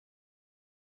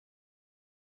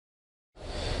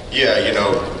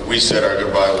Yeah, we said our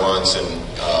goodbye once, and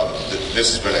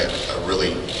this has been a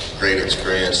really great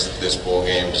experience, this bowl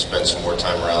game, to spend some more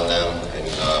time around them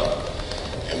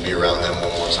and be around them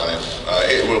one more time.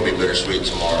 It will be bittersweet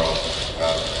tomorrow.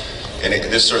 And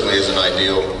this certainly is an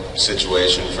ideal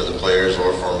situation for the players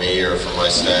or for me or for my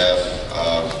staff,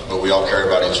 but we all care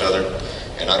about each other,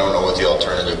 and I don't know what the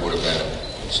alternative would have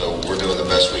been. So we're doing the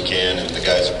best we can, and the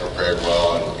guys have prepared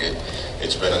well, and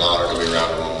it's been an honor to be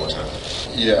around them one more time.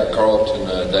 Yeah, Carlson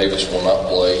Davis will not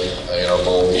play in our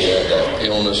bowl. He had that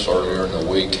illness earlier in the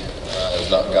week,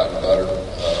 has not gotten better.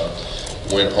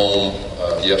 Went home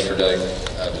yesterday.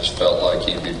 I just felt like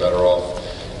he'd be better off,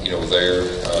 there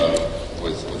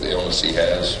with the illness he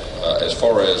has. As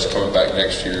far as coming back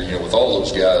next year, with all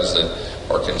those guys that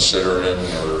are considering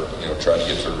or trying to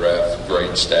get their draft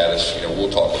grade status, we'll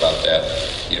talk about that,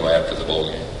 after the bowl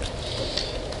game.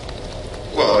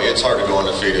 Well, it's hard to go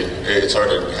undefeated. It's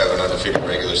hard to have an undefeated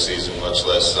regular season, much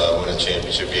less win a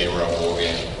championship game or a bowl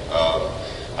game.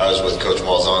 I was with Coach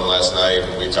Malzahn last night,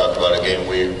 and we talked about a game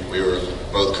we were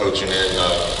both coaching in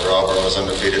where Auburn was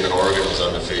undefeated and Oregon was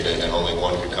undefeated, and only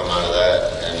one could come out of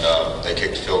that. And they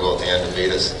kicked a field goal at the end to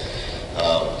beat us.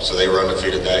 So they were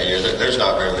undefeated that year. There's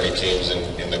not very many teams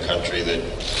in the country that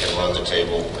can run the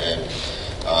table, and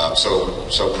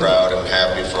so proud and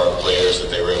happy for our players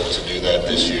that they were able to do that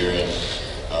this year. And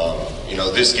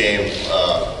this game,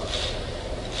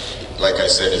 like I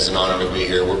said, it's an honor to be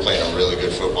here. We're playing a really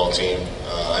good football team.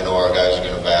 I know our guys are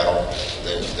going to battle.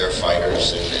 They're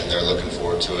fighters, and they're looking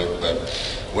forward to it. But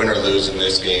win or lose in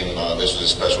this game, this was a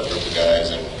special group of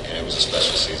guys, and it was a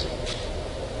special season.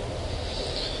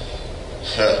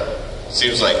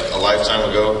 Seems like a lifetime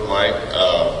ago, Mike.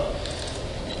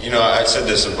 I said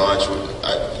this a bunch.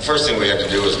 First thing we had to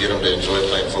do was get them to enjoy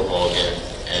playing football again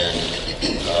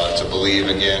and to believe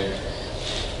again.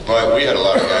 But we had a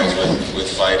lot of guys with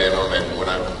fight in them, and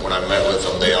when I met with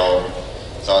them, they all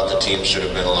thought the team should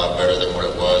have been a lot better than what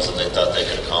it was, and they thought they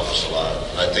could accomplish a lot.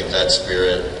 I think that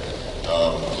spirit,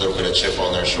 a little bit of chip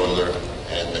on their shoulder,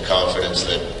 and the confidence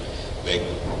that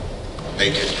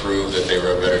they could prove that they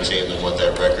were a better team than what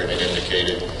that record had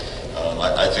indicated.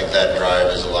 I think that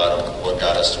drive is a lot of what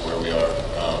got us to where we are.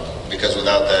 Because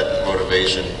without that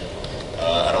motivation,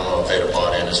 I don't know if they'd have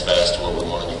bought in as fast to what we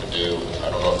wanted them to do.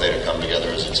 I don't know if they'd have come together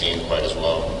as a team quite as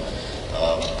well.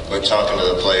 But talking to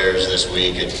the players this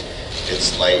week,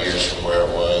 it's light years from where it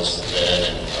was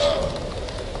then, and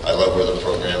I love where the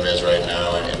program is right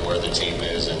now and where the team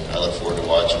is, and I look forward to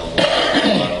watching them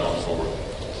going forward.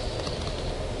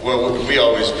 Well, we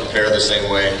always prepare the same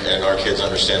way, and our kids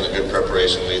understand that good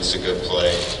preparation leads to good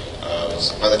play.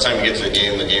 By the time you get to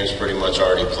the game's pretty much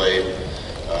already played,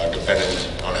 depending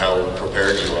on how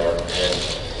prepared you are.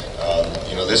 And,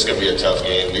 this is going to be a tough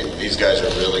game. These guys are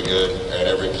really good at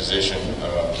every position,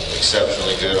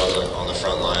 exceptionally good on the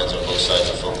front lines on both sides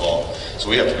of football. So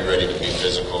we have to be ready to be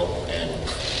physical. And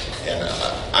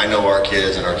I know our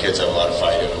kids, and our kids have a lot of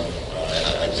fight in them.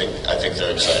 And I think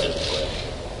they're excited to play.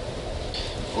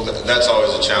 Well, that's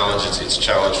always a challenge. It's a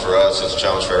challenge for us. It's a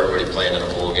challenge for everybody playing in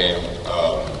a bowl game.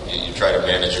 You try to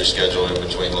manage your schedule in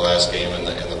between the last game and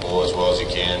the bowl as well as you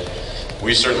can.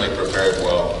 We certainly prepared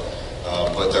well,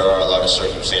 but there are a lot of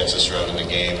circumstances surrounding the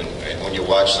game. And when you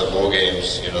watch the bowl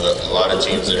games, a lot of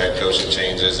teams that had coaching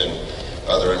changes and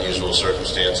other unusual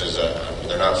circumstances,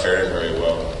 they're not faring very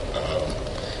well.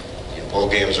 Bowl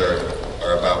games are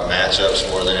about matchups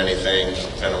more than anything,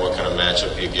 depending on what kind of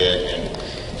matchup you get,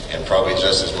 and probably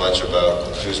just as much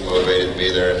about who's motivated to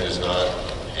be there and who's not.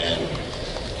 And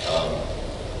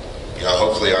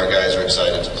hopefully our guys are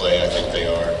excited to play. I think they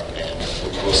are, and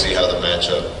we'll see how the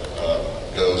matchup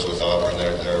goes with Auburn.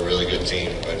 They're a really good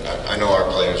team, but I know our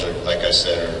players are, like I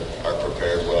said, are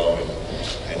prepared well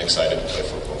and excited to play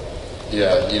football.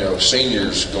 Yeah,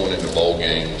 seniors going into bowl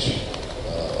games,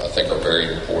 I think are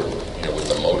very important. With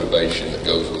the motivation that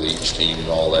goes with each team and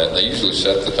all that, they usually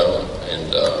set the tone.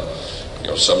 And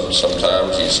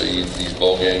sometimes you see these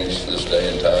bowl games this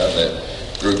day and time that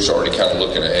groups are already kind of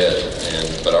looking ahead,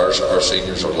 but our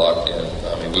seniors are locked in.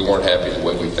 I mean, we weren't happy the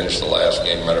way we finished the last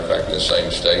game. Matter of fact, in the same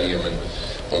stadium, and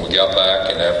when we got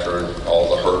back and after all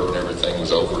the hurt and everything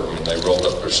was over, they rolled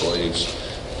up their sleeves.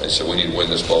 They said, we need to win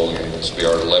this bowl game. This will be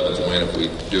our 11th win if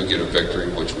we do get a victory,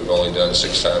 which we've only done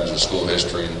 6 times in school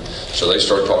history. And so they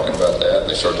start talking about that, and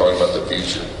they start talking about the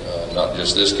future, not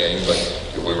just this game, but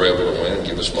if we were able to win and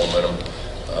give us momentum,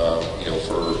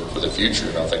 for the future.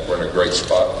 And I think we're in a great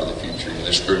spot for the future. And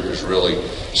this group has really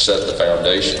set the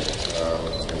foundation.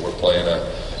 We're playing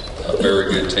a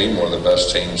very good team, one of the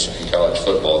best teams in college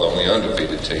football, the only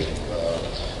undefeated team.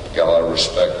 Got a lot of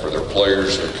respect for their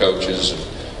players, their coaches, and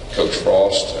Coach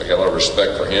Frost, I got a lot of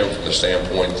respect for him from the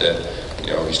standpoint that,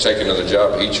 he's taken another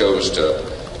job. He chose to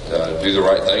do the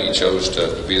right thing. He chose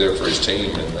to be there for his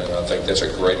team, and I think that's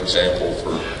a great example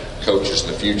for coaches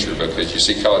in the future, because you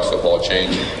see college football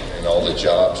changing and all the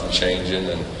jobs and changing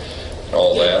and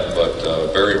all that.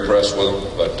 But very impressed with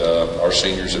them. But our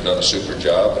seniors have done a super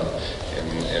job,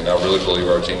 and I really believe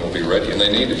our team will be ready, and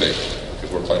they need to be,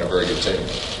 because we're playing a very good team.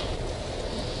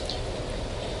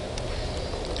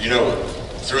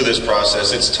 Through this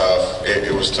process, it's tough.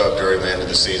 It was tough during the end of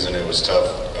the season. It was tough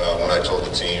when I told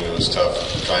the team. It was tough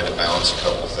trying to balance a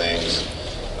couple things.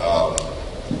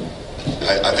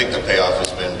 I think the payoff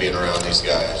has been being around these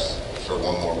guys for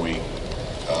one more week.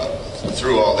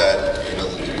 Through all that,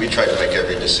 we tried to make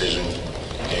every decision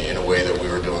in a way that we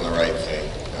were doing the right thing.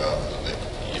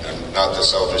 Not the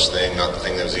selfish thing, not the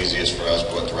thing that was easiest for us,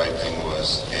 but what the right thing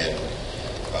was. And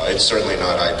it's certainly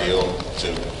not ideal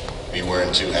to be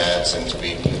wearing two hats and to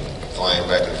be flying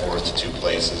back and forth to two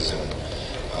places, and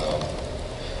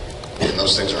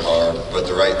those things are hard. But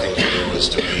the right thing to do was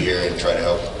to be here and try to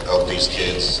help these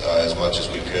kids as much as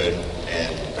we could,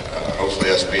 and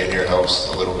hopefully us being here helps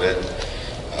a little bit.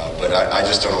 But I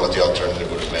just don't know what the alternative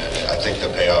would have been. I think the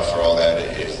payoff for all that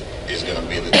is going to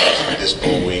be this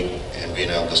bowl week and being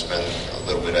able to spend a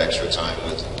little bit extra time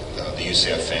with the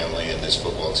UCF family and this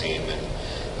football team, and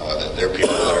they're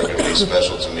people that are going to be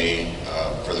special to me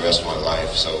for the rest of my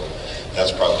life. So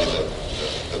that's probably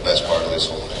the best part of this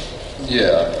whole thing.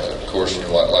 Yeah, of course,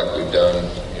 like we've done,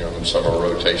 in some of our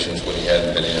rotations when he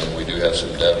hadn't been in, we do have some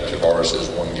depth. Tavares is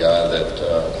one guy that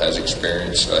has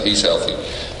experience. He's healthy.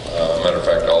 Matter of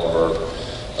fact, all of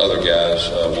our other guys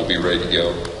will be ready to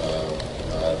go.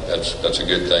 That's a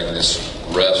good thing. This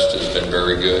rest has been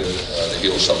very good to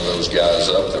heal some of those guys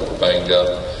up that were banged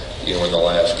up, in the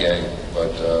last game.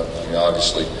 But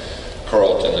obviously,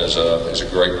 Carlson is a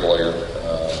great player.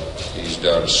 He's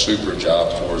done a super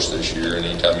job for us this year. And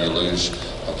anytime you lose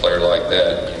a player like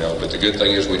that, But the good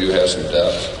thing is we do have some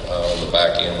depth on the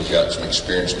back end. We've got some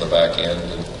experience on the back end,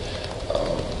 and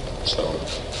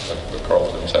but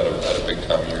Carlson's had a big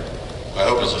time year. I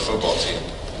hope it's a football team.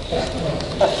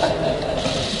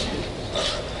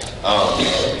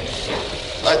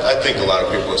 I think a lot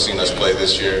of people have seen us play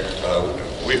this year.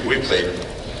 We played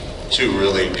two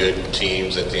really good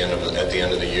teams at the end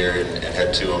of the year, and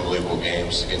had two unbelievable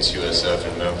games against USF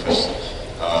and Memphis.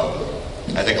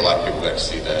 I think a lot of people got to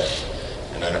see that,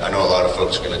 and I know a lot of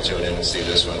folks are going to tune in and see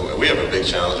this one. We have a big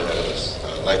challenge ahead of us.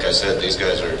 Like I said, these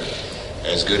guys are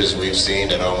as good as we've seen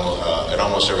at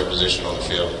almost every position on the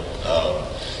field.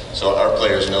 So our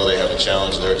players know they have a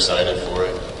challenge. They're excited for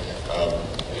it.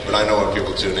 But I know when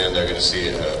people tune in, they're going to see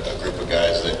a group of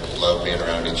guys that love being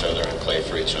around each other and play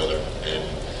for each other. And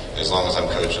as long as I'm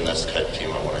coaching, that's the type of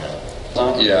team I want to have.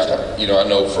 Yeah, I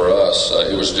know for us,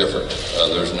 it was different.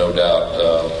 There's no doubt.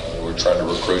 We were trying to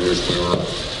recruit us. We were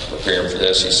preparing for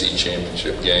the SEC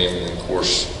championship game, and of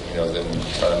course, then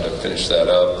trying to finish that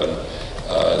up. And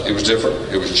it was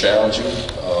different. It was challenging.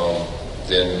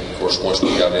 Then, of course, once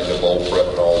we got into bowl prep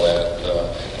and all that,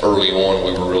 early on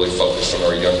we were really focused on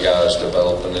our young guys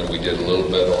developing, and we did a little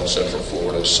bit on Central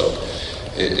Florida. So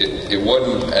it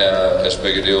wasn't as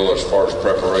big a deal as far as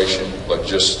preparation, but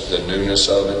just the newness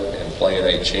of it and playing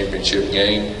a championship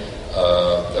game,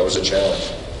 that was a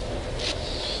challenge.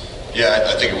 Yeah,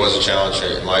 I think it was a challenge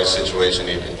in my situation,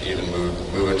 even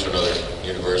moving to another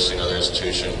university, another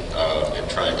institution, and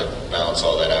trying to balance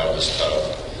all that out was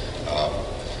tough.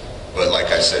 But like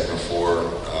I said before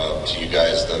to you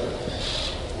guys,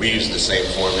 we use the same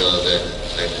formula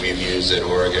that we've used at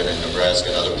Oregon and Nebraska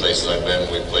and other places I've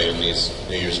been. We've played in these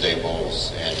New Year's Day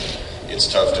bowls, and it's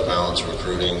tough to balance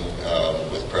recruiting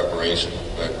with preparation.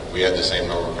 But we had the same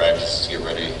number of practices to get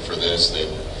ready for this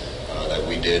that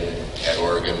we did at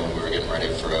Oregon when we were getting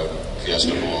ready for a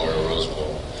Fiesta Bowl or a Rose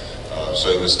Bowl. So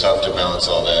it was tough to balance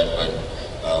all that,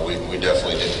 but we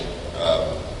definitely didn't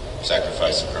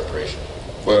sacrifice the preparation.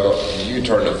 Well, you can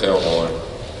turn the film on,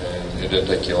 and it didn't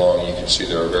take you long. You can see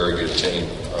they're a very good team.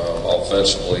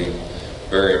 Offensively,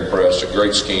 very impressed. A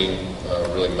great scheme,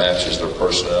 really matches their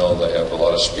personnel. They have a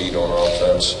lot of speed on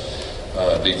offense.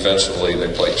 Defensively,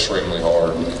 they play extremely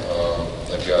hard.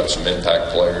 They've got some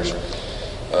impact players.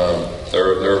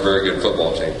 They're a very good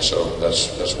football team, so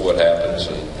that's what happens.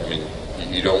 And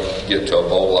you don't get to a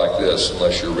bowl like this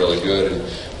unless you're really good. And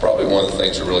probably one of the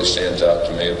things that really stands out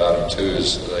to me about them too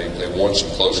is they won some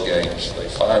close games. They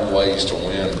find ways to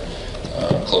win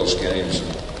close games,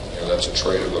 and that's a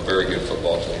trait of a very good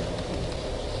football team.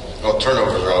 Well,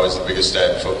 turnovers are always the biggest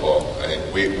stat in football.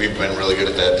 We've been really good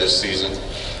at that this season.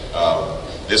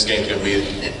 this game's going to be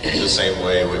the same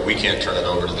way. We can't turn it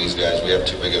over to these guys. We have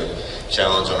too big a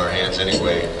challenge on our hands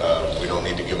anyway. We don't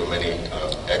need to give them any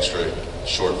extra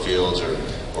short fields or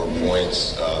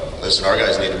points. Listen, our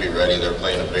guys need to be ready. They're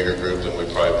playing a bigger group than we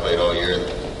probably played all year.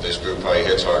 This group probably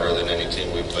hits harder than any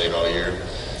team we've played all year.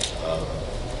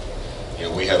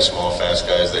 We have small, fast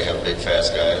guys. They have big,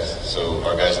 fast guys. So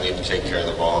our guys need to take care of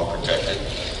the ball and protect it.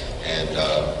 And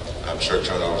I'm sure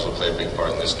turnovers will play a big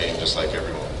part in this game, just like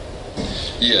everyone.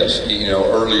 Yes,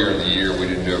 earlier in the year we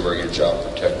didn't do a very good job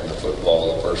protecting the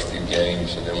football the first few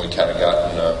games, and then we kind of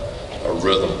got in a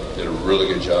rhythm, did a really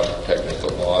good job protecting the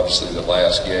football. Obviously, the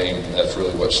last game, that's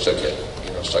really what stuck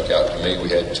out to me. We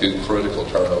had 2 critical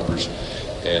turnovers,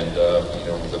 and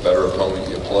the better opponent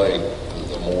you play,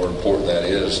 the more important that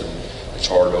is, and it's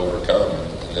hard to overcome.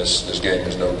 And this game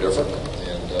is no different,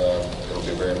 and it'll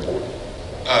be very important.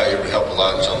 It would help a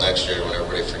lot until next year when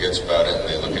everybody forgets about it and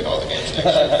they look at all the games next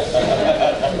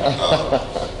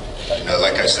year.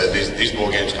 Like I said, these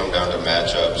bowl games come down to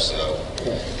matchups,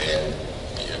 and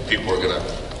people are going to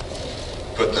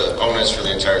put the onus for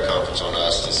the entire conference on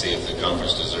us to see if the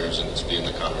conference deserves it to be in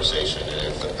the conversation, and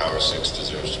if the Power 6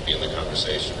 deserves to be in the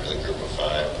conversation, or the Group of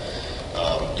 5.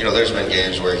 There's been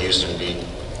games where Houston beat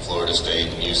Florida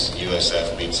State, and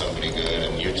USF beat somebody good,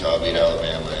 and Utah beat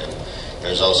Alabama, and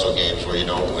there's also games where you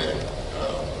don't win.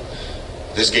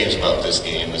 This game's about this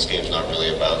game. This game's not really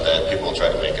about that. People try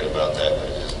to make it about that, but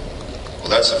it isn't. Well,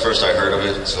 that's the first I heard of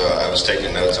it, so I was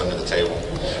taking notes under the table.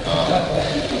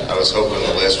 I was hoping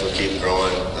the list would keep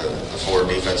growing, the 4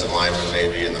 defensive linemen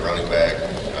maybe, and the running back.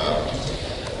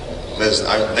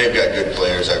 They've got good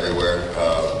players everywhere.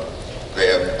 They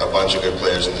have a bunch of good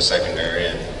players in the secondary,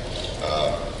 and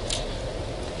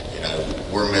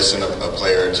we're missing a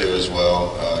player or 2 as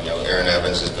well. Aaron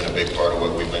Evans has been a big part of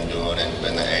what we've been doing and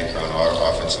been the anchor on our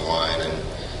offensive line. And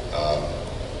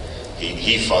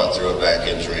he fought through a back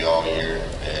injury all year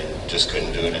and just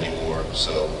couldn't do it anymore.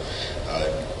 So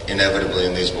inevitably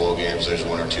in these bowl games, there's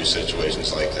 1 or 2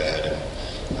 situations like that. And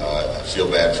I feel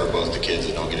bad for both the kids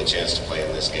that don't get a chance to play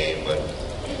in this game, but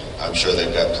I'm sure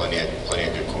they've got plenty of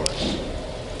good corners.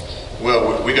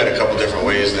 Well, we got a couple different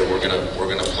ways that we're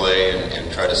gonna play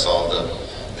and try to solve the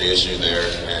issue there,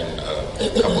 and a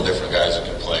couple different guys that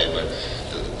can play. But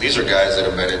these are guys that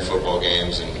have been in football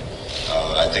games, and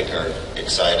I think are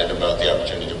excited about the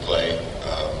opportunity to play.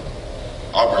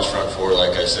 Auburn's front 4,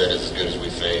 like I said, is as good as we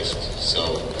faced.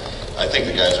 So I think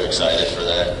the guys are excited for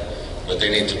that, but they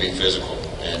need to be physical,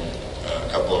 and a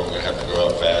couple of them are going to have to grow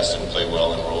up fast and play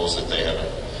well in roles that they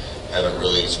haven't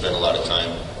really spent a lot of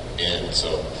time in.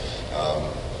 So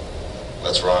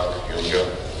let's rock. Here we go.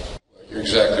 You're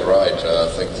exactly right. I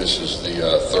think this is the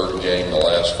 3rd game in the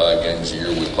last 5 games a year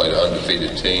we played an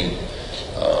undefeated team.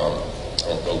 I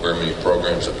don't know very many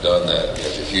programs have done that.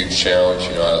 It's a huge challenge.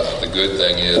 The good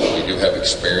thing is we do have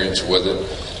experience with it,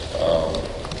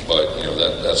 but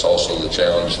that's also the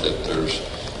challenge that there's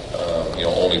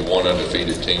only 1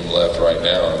 undefeated team left right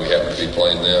now, and we happen to be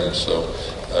playing them. So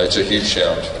it's a huge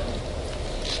challenge.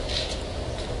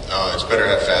 It's better to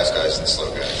have fast guys than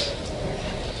slow guys.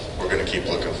 We're going to keep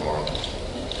looking for them.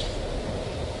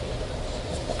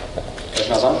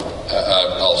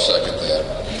 I'll second that.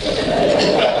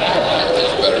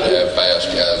 It's better to have fast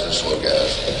guys than slow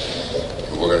guys.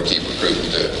 We're going to keep recruiting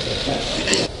too.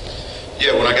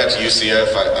 Yeah, when I got to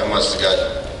UCF, I must have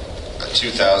got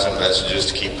 2,000 messages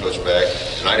to keep Coach Beck,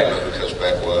 and I didn't know who Coach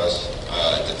Beck was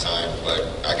at the time, but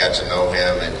I got to know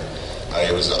him, and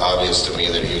it was obvious to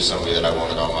me that he was somebody that I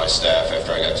wanted on my staff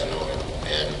after I got to know him.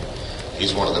 And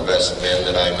he's one of the best men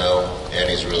that I know, and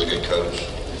he's a really good coach.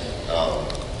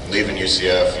 Leaving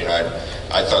UCF,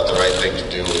 I thought the right thing to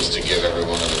do was to give every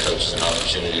one of the coaches an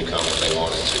opportunity to come if they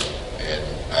wanted to. And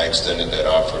I extended that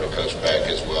offer to Coach Beck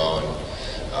as well, and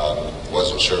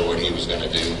wasn't sure what he was going to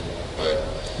do, but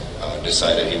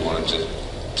decided he wanted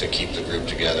to keep the group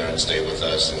together and stay with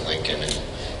us in Lincoln. And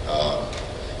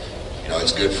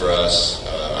it's good for us.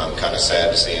 I'm kind of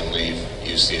sad to see him leave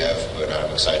UCF, but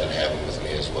I'm excited to have him with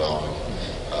me as well. And,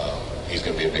 he's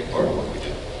going to be a big part of what we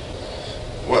do.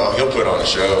 Well, he'll put on a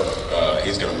show.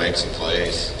 He's going to make some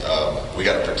plays. We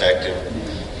got to protect him.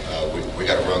 We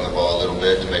got to run the ball a little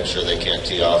bit to make sure they can't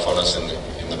tee off on us in the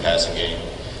passing game.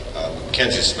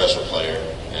 Ken's a special player,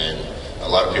 and a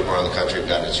lot of people around the country have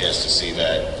gotten a chance to see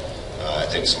that. I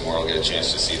think some more will get a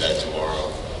chance to see that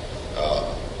tomorrow.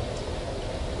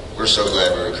 We're so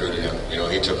glad we recruited him.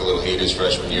 He took a little heat his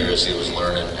freshman year as he was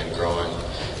learning and growing.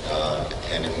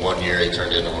 And in 1 year, he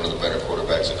turned into one of the better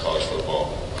quarterbacks in college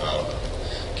football.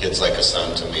 Kid's like a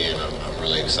son to me, and I'm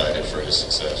really excited for his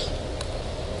success.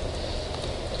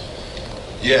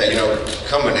 Yeah,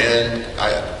 coming in,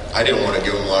 I didn't want to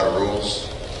give them a lot of rules,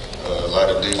 a lot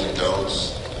of do's and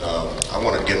don'ts. I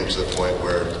wanted to get them to the point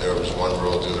where there was one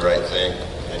rule: do the right thing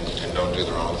and don't do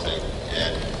the wrong thing.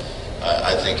 And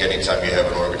I think anytime you have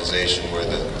an organization where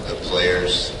the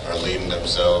players are leading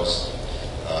themselves,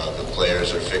 the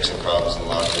players are fixing problems in the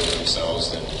locker room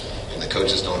themselves, and the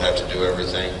coaches don't have to do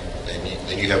everything,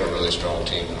 then you have a really strong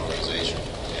team and organization.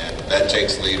 And that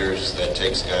takes leaders, that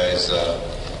takes guys that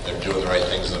are doing the right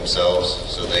things themselves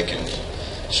so they can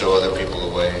show other people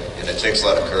the way. And it takes a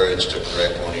lot of courage to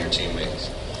correct one of your teammates.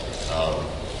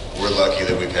 We're lucky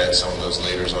that we've had some of those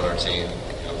leaders on our team.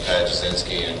 Pat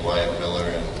Jasinski and Wyatt Miller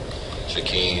and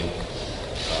Shaquem,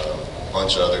 a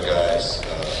bunch of other guys.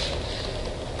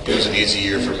 It was an easy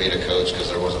year for me to coach because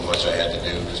there wasn't much I had to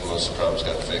do because most of the problems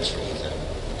got fixed from within.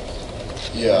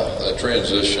 Yeah, the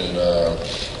transition,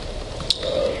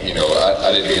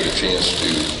 I didn't get a chance to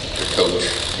coach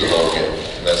the ball game.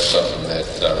 That's something that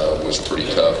was pretty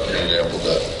tough, being able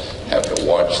to have to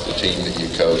watch the team that you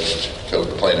coached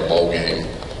playing a bowl game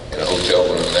in a hotel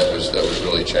room. That was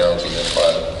really challenging. That's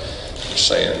why I'm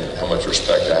saying how much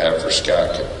respect I have for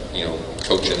Scott,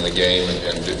 coaching the game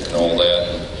and all that.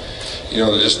 And,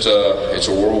 it's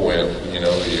a whirlwind.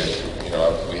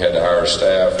 We had to hire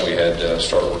staff. We had to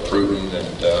start recruiting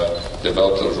and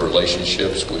develop those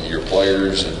relationships with your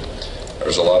players. And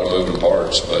there's a lot of moving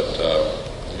parts, but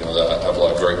I have a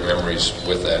lot of great memories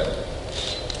with that.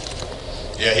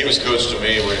 Yeah, he was coach to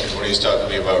me when he was talking to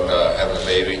me about having a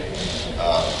baby.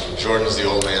 Jordan's the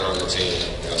old man on the team.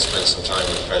 Spent some time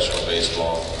in professional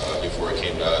baseball before he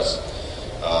came to us.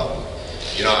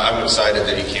 I'm excited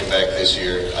that he came back this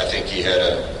year. I think he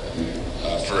had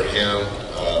for him,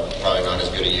 probably not as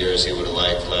good a year as he would have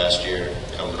liked last year,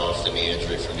 coming off the knee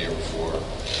injury from the year before.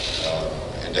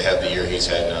 And to have the year he's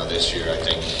had now this year, I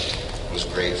think was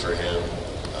great for him.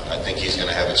 I think he's going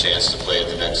to have a chance to play at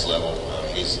the next level.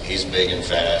 He's big and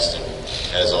fast and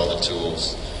has all the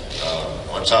tools.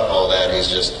 On top of all that, he's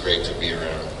just great to be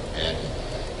around, and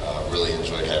really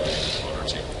enjoyed having him on our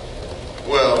team.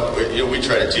 Well, we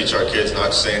try to teach our kids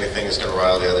not to say anything that's going to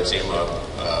rile the other team up.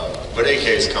 But AK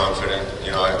is confident.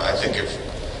 I think if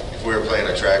we were playing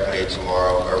a track meet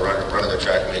tomorrow or running a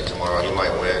track meet tomorrow, he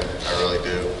might win. I really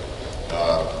do.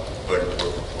 But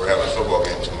we're having a football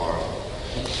game tomorrow,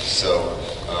 so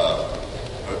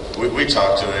we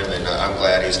talked to him, and I'm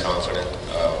glad he's confident.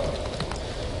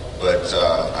 But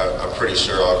I'm pretty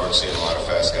sure Auburn's seen a lot of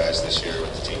fast guys this year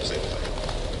with the teams they play.